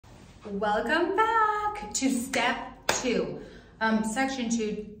Welcome back to step 2, section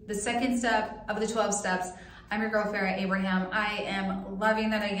 2, the second step of the 12 steps. I'm your girl, Farrah Abraham. I am loving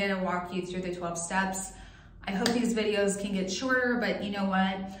that I get to walk you through the 12 steps. I hope these videos can get shorter, but you know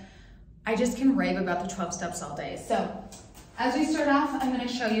what? I just can rave about the 12 steps all day. So as we start off, I'm gonna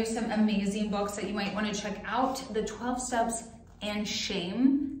show you some amazing books that you might wanna check out. The 12 Steps and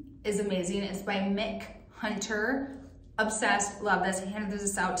Shame is amazing. It's by Mick Hunter. Obsessed, love this. I handed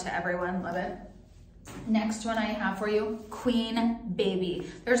this out to everyone, love it. Next one I have for you, Queen Baby.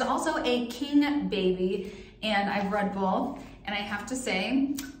 There's also a King Baby, and I've read both, and I have to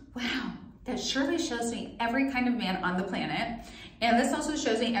say, wow, that surely shows me every kind of man on the planet. And this also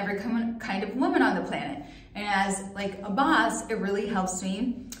shows me every kind of woman on the planet. And as like a boss, it really helps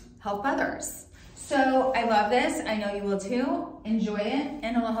me help others. So I love this. I know you will too. Enjoy it,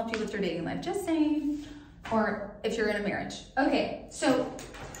 and it will help you with your dating life. Just saying. Or if you're in a marriage. Okay, so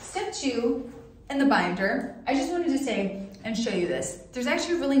step 2 in the binder, I just wanted to say and show you this. There's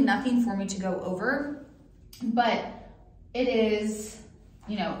actually really nothing for me to go over, but it is,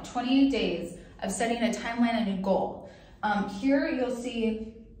 28 days of setting a timeline and a goal. Here you'll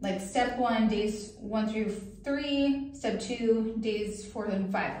see like step 1, days 1 through 3, step 2, days 4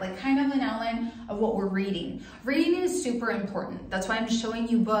 and 5, like kind of an outline of what we're reading. Reading is super important. That's why I'm showing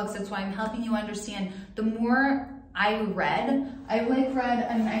you books. That's why I'm helping you understand. The more I read, I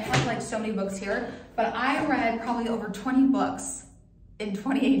have like so many books here, but I read probably over 20 books in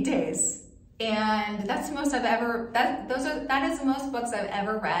 28 days. And that's the most I've ever, that is the most books I've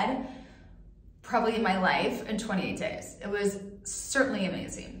ever read probably in my life in 28 days. It was certainly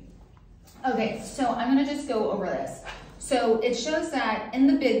amazing. Okay, so I'm gonna just go over this. So it shows that in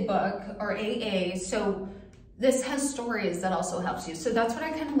the big book, or AA, so this has stories that also helps you. So that's what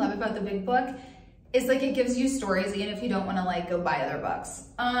I kind of love about the big book, is like it gives you stories even if you don't wanna like go buy other books.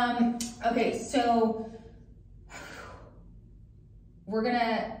 Okay, so we're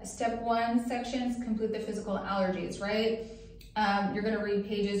gonna, step 1 sections, complete the physical allergies, right? You're gonna read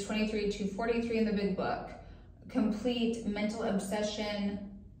pages 23 to 43 in the big book. Complete mental obsession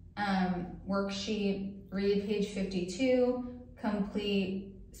worksheet, read page 52.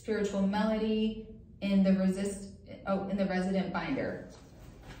 Complete spiritual melody in the resident binder.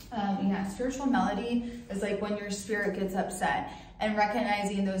 Yeah, spiritual melody is like when your spirit gets upset and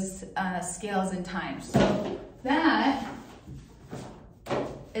recognizing those scales and times. So that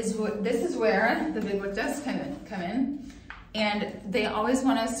is what, this is where the big book does come in. And they always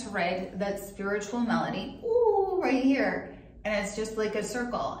want us to write that spiritual melody, ooh, right here. And it's just like a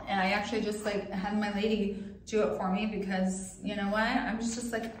circle. And I actually just like had my lady do it for me because you know what? I'm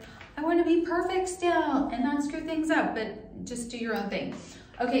just like, I want to be perfect still and not screw things up, but just do your own thing.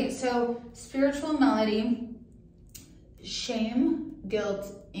 Okay, so spiritual melody, shame,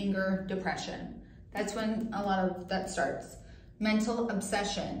 guilt, anger, depression. That's when a lot of that starts. Mental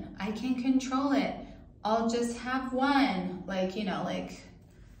obsession, I can't control it. I'll just have one, like, like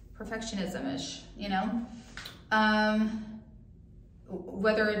perfectionism-ish,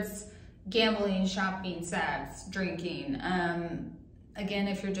 whether it's gambling, shopping, sex, drinking. Again,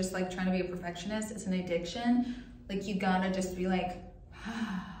 if you're just like trying to be a perfectionist, it's an addiction. Like you gotta just be like,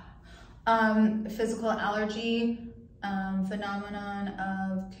 physical allergy, phenomenon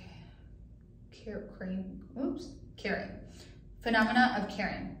of caring. Phenomena of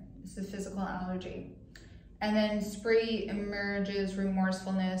caring. This is physical allergy. And then spree emerges,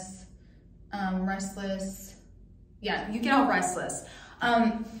 remorsefulness, restless. Yeah, you get all restless.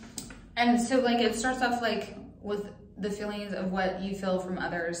 And so like it starts off like with the feelings of what you feel from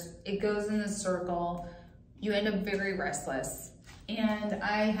others. It goes in this circle. You end up very restless. And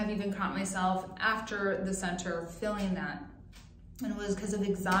I have even caught myself after the center feeling that. And it was because of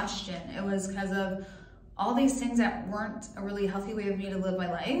exhaustion. It was because of all these things that weren't a really healthy way of me to live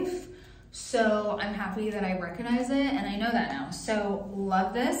my life. So I'm happy that I recognize it and I know that now. So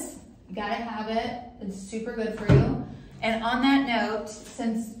love this, you gotta have it. It's super good for you. And on that note,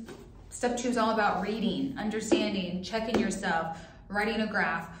 since step 2 is all about reading, understanding, checking yourself, writing a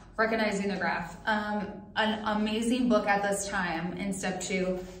graph, recognizing the graph, an amazing book at this time in step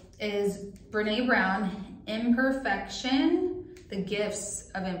 2 is Farrah Abraham, Imperfection, The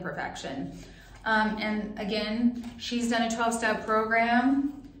Gifts of Imperfection. And again, she's done a 12-step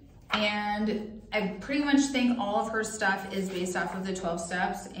program, and I pretty much think all of her stuff is based off of the 12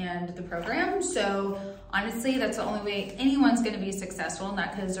 steps and the program. So honestly, that's the only way anyone's gonna be successful,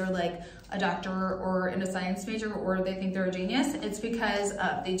 not because they're like a doctor or in a science major or they think they're a genius. It's because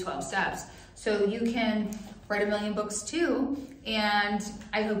of the 12 steps. So you can write a million books too, and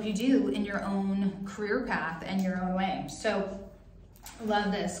I hope you do in your own career path and your own way. So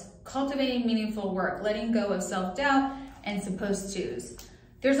Love this. Cultivating meaningful work, letting go of self-doubt and supposed tos.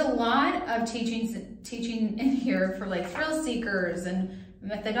 There's a lot of teaching in here for like thrill seekers and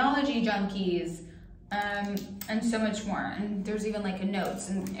methodology junkies, and so much more. And there's even like a notes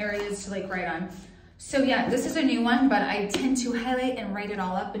and areas to like write on. So yeah, this is a new one, but I tend to highlight and write it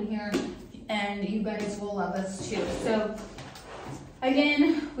all up in here, and you guys will love this too. So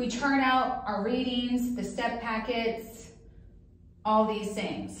again, we chart out our readings, the step packets, all these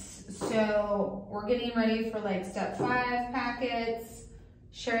things. So we're getting ready for like step 5 packets,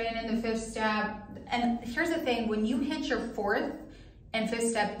 sharing in the 5th step. And here's the thing, when you hit your 4th and 5th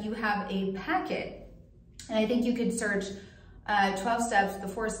step, you have a packet. And I think you could search 12 steps, the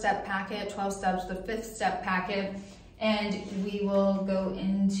 4th step packet, 12 steps, the 5th step packet, and we will go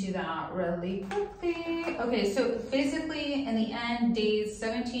into that really quickly. Okay, so basically in the end, days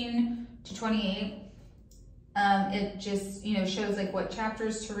 17 to 28, it just, you know, shows like what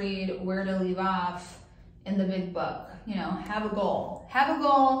chapters to read, where to leave off in the big book. You know, have a goal, have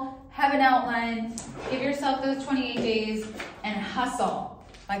an outline, give yourself those 28 days and hustle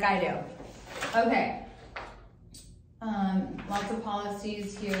like I do. Okay. Lots of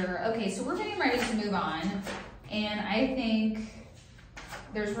policies here. Okay, so we're getting ready to move on. And I think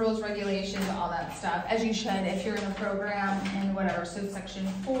there's rules, regulations, all that stuff, as you should if you're in the program and whatever. So section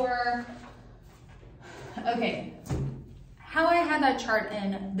 4. Okay, how I had that chart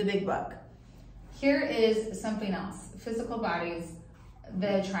in the big book. Here is something else. Physical bodies,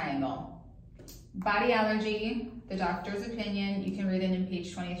 the triangle. Body allergy, the doctor's opinion. You can read it in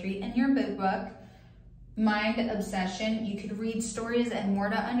page 23 in your big book. Mind obsession, you could read stories and more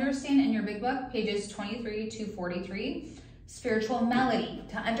to understand in your big book, pages 23 to 43. Spiritual melody,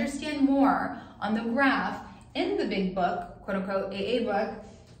 to understand more on the graph in the big book, quote unquote AA book,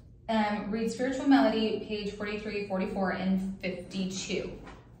 read spiritual melody, page 43, 44, and 52.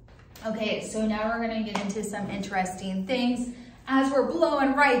 Okay, so now we're gonna get into some interesting things as we're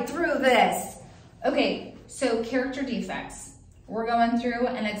blowing right through this. Okay, so character defects. We're going through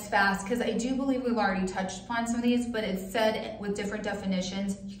and it's fast because I do believe we've already touched upon some of these, but it's said with different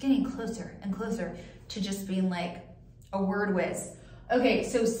definitions. You're getting closer and closer to just being like a word whiz. Okay,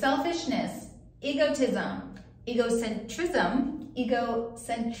 so selfishness, egotism, egocentrism.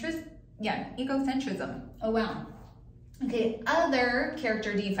 Oh, wow. Okay, other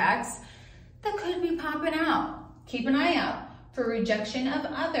character defects that could be popping out. Keep an eye out for rejection of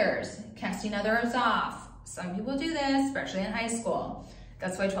others, casting others off. Some people do this, especially in high school.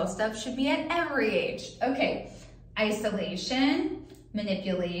 That's why 12 steps should be at every age. Okay, isolation,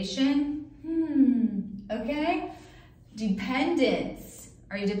 manipulation, okay? Dependence.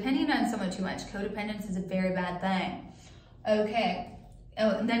 Are you depending on someone too much? Codependence is a very bad thing. Okay,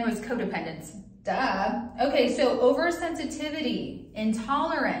 oh, and then was codependence, duh. Okay, so oversensitivity,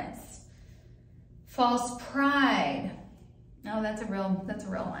 intolerance, false pride. Oh, that's a real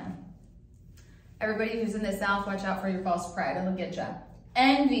one. Everybody who's in the South, watch out for your false pride, it'll get you.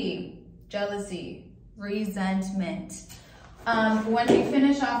 Envy, jealousy, resentment. When we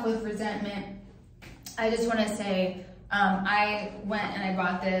finish off with resentment, I just wanna say, I went and I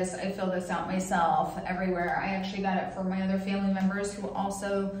bought this, I filled this out myself everywhere. I actually got it for my other family members who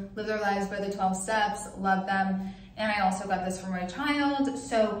also live their lives by the 12 steps, love them. And I also got this for my child.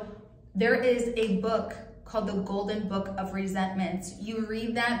 So there is a book called The Golden Book of Resentments. You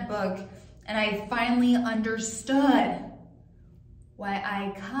read that book, and I finally understood why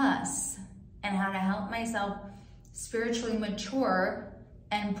I cuss and how to help myself spiritually mature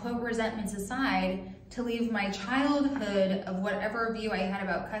and put resentments aside to leave my childhood of whatever view I had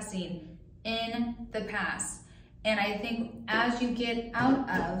about cussing in the past. And I think as you get out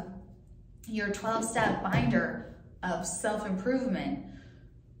of your 12-step binder of self-improvement,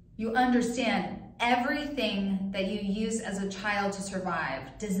 you understand everything that you used as a child to survive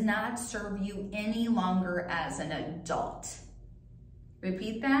does not serve you any longer as an adult.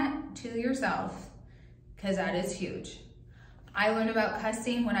 Repeat that to yourself, because that is huge. I learned about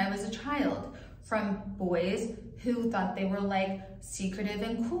cussing when I was a child from boys who thought they were like secretive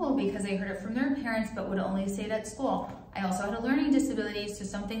and cool because they heard it from their parents but would only say it at school. I also had a learning disability, so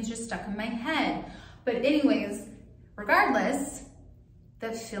some things just stuck in my head. But anyways, regardless,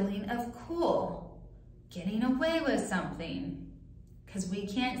 the feeling of cool, getting away with something, because we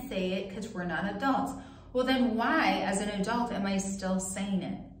can't say it because we're not adults. Well, then why, as an adult, am I still saying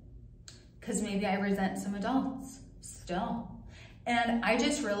it? Because maybe I resent some adults still. And I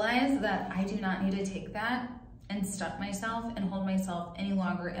just realized that I do not need to take that and stuff myself and hold myself any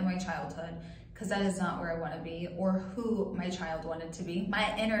longer in my childhood, because that is not where I want to be or who my child wanted to be,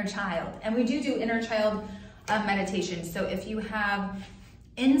 my inner child. And we do inner child meditation. So if you have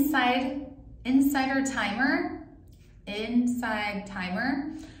Inside Timer,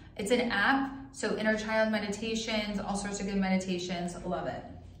 it's an app. So inner child meditations, all sorts of good meditations, love it.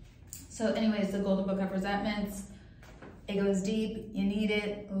 So anyways, the Golden Book of Resentments, it goes deep, you need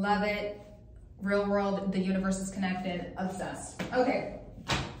it, love it. Real world, the universe is connected, obsessed. Okay,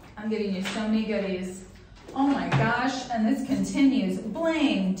 I'm giving you so many goodies. Oh my gosh, and this continues.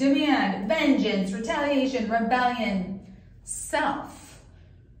 Blame, demand, vengeance, retaliation, rebellion, self.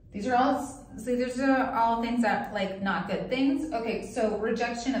 These are all things that, like, not good things. Okay, so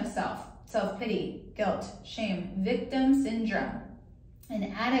rejection of self, self-pity, guilt, shame, victim syndrome,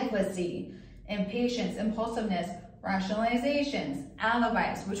 inadequacy, impatience, impulsiveness, rationalizations,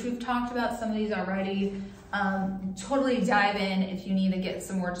 alibis, which we've talked about some of these already. Totally dive in if you need to get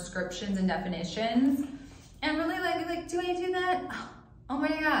some more descriptions and definitions. And really like, do I do that? Oh my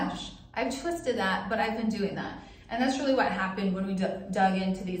gosh, I've twisted that, but I've been doing that. And that's really what happened when we dug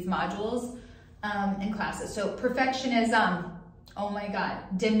into these modules in classes. So perfectionism, oh my God,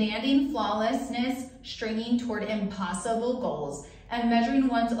 demanding flawlessness, straining toward impossible goals, and measuring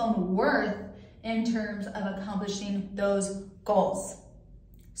one's own worth in terms of accomplishing those goals.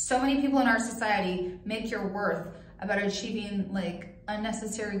 So many people in our society make your worth about achieving like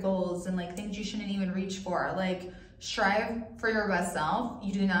unnecessary goals and like things you shouldn't even reach for. Like, strive for your best self.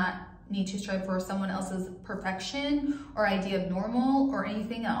 You do not need to strive for someone else's perfection or idea of normal or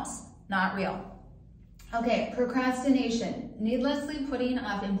anything else. Not real. Okay, procrastination, needlessly putting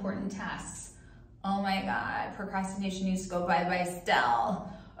off important tasks. Oh my God, procrastination needs to go bye-bye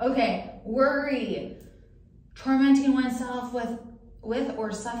style. Okay, worry, tormenting oneself with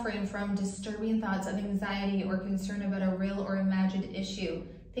or suffering from disturbing thoughts of anxiety or concern about a real or imagined issue,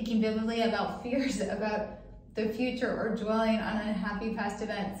 thinking vividly about fears about the future or dwelling on unhappy past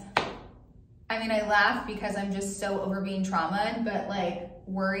events. I mean, I laugh because I'm just so over being traumatized, but like,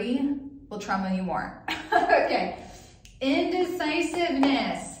 worry will trauma you more. Okay,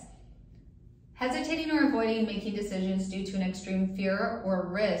 indecisiveness, hesitating or avoiding making decisions due to an extreme fear or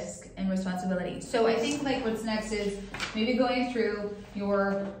risk and responsibility. So I think like what's next is maybe going through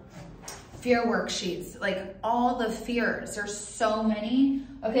your fear worksheets, like all the fears, there's so many.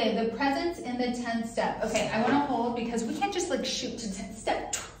 Okay, the presence in the 10th step. Okay, I wanna hold because we can't just like shoot to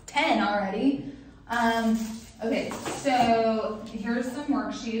step 10 already. Okay, so here's some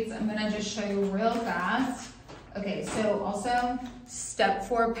worksheets. I'm gonna just show you real fast. Okay, so also step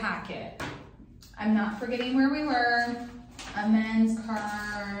 4 packet. I'm not forgetting where we were. Amends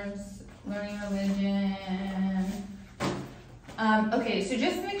cards, learning religion. Okay, so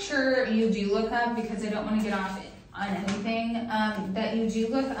just make sure you do look up, because I don't want to get off on anything, that you do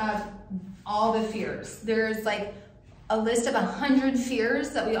look up all the fears. There's like a list of 100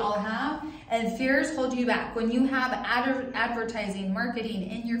 fears that we all have, and fears hold you back. When you have advertising, marketing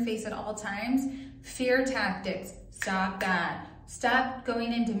in your face at all times, fear tactics, stop that. Stop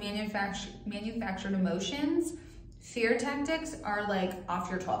going into manufactured emotions. Fear tactics are like off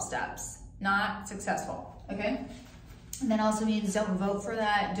your 12 steps, not successful, okay? And that also means don't vote for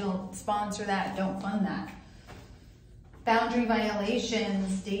that, don't sponsor that, don't fund that. Boundary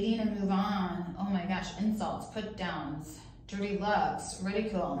violations, dating and move on. Oh my gosh, insults, put downs, dirty looks,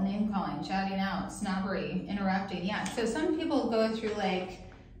 ridicule, name calling, chatting out, snobbery, interrupting. Yeah, so some people go through like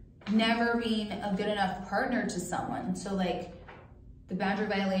never being a good enough partner to someone. So like, the boundary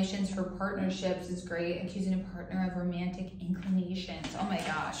violations for partnerships is great. Accusing a partner of romantic inclinations. Oh my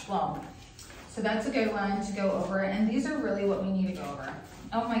gosh. Well, so that's a good one to go over. And these are really what we need to go over.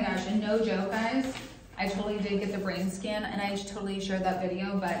 Oh my gosh. And no joke, guys. I totally did get the brain scan and I totally shared that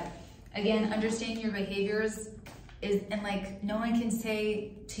video. But again, understanding your behaviors is, and like, no one can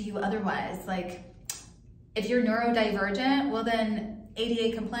say to you otherwise. Like, if you're neurodivergent, well then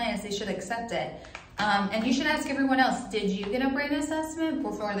ADA compliance, they should accept it. And you should ask everyone else, did you get a brain assessment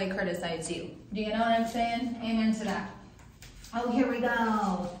before they criticize you? Do you know what I'm saying? Amen to that. Oh, here we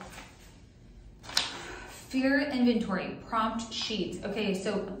go. Fear inventory, prompt sheets. Okay,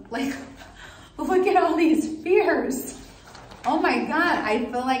 so like, look at all these fears. Oh my God, I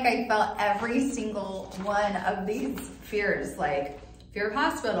feel like I felt every single one of these fears, like fear of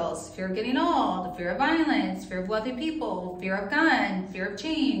hospitals, fear of getting old, fear of violence, fear of wealthy people, fear of guns, fear of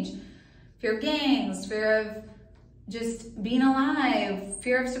change, fear of gangs, fear of just being alive,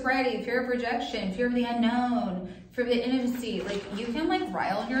 fear of sobriety, fear of rejection, fear of the unknown, fear of the intimacy. Like, you can like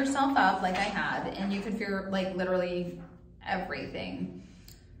rile yourself up like I had, and you could fear like literally everything.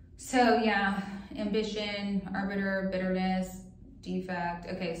 So yeah, ambition, arbiter, bitterness, defect.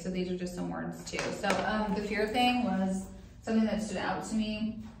 Okay, so these are just some words too. So the fear thing was something that stood out to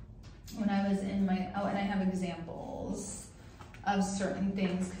me. when I was in my, oh, and I have examples of certain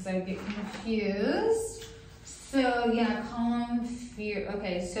things because I get confused. So yeah, column fear.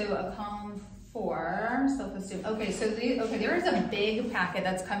 Okay, so a column 4, self-esteem. Okay, so there is a big packet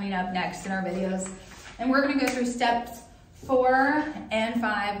that's coming up next in our videos, and we're gonna go through steps 4 and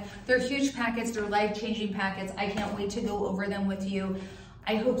 5. They're huge packets, they're life-changing packets. I can't wait to go over them with you.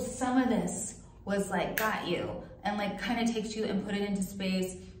 I hope some of this was like, got you, and like kind of takes you and put it into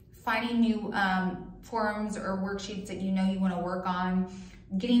space, finding new forms or worksheets that you know you wanna work on,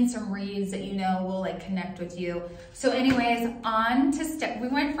 getting some reads that you know will like connect with you. So anyways, on to we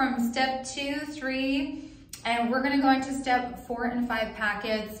went from step 2, 3, and we're gonna go into step 4 and 5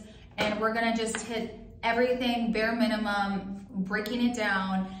 packets, and we're gonna just hit everything bare minimum, breaking it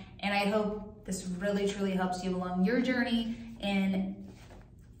down. And I hope this really truly helps you along your journey in,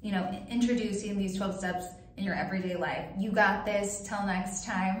 you know, introducing these 12 steps in your everyday life. You got this. Till next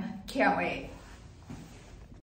time. Can't wait.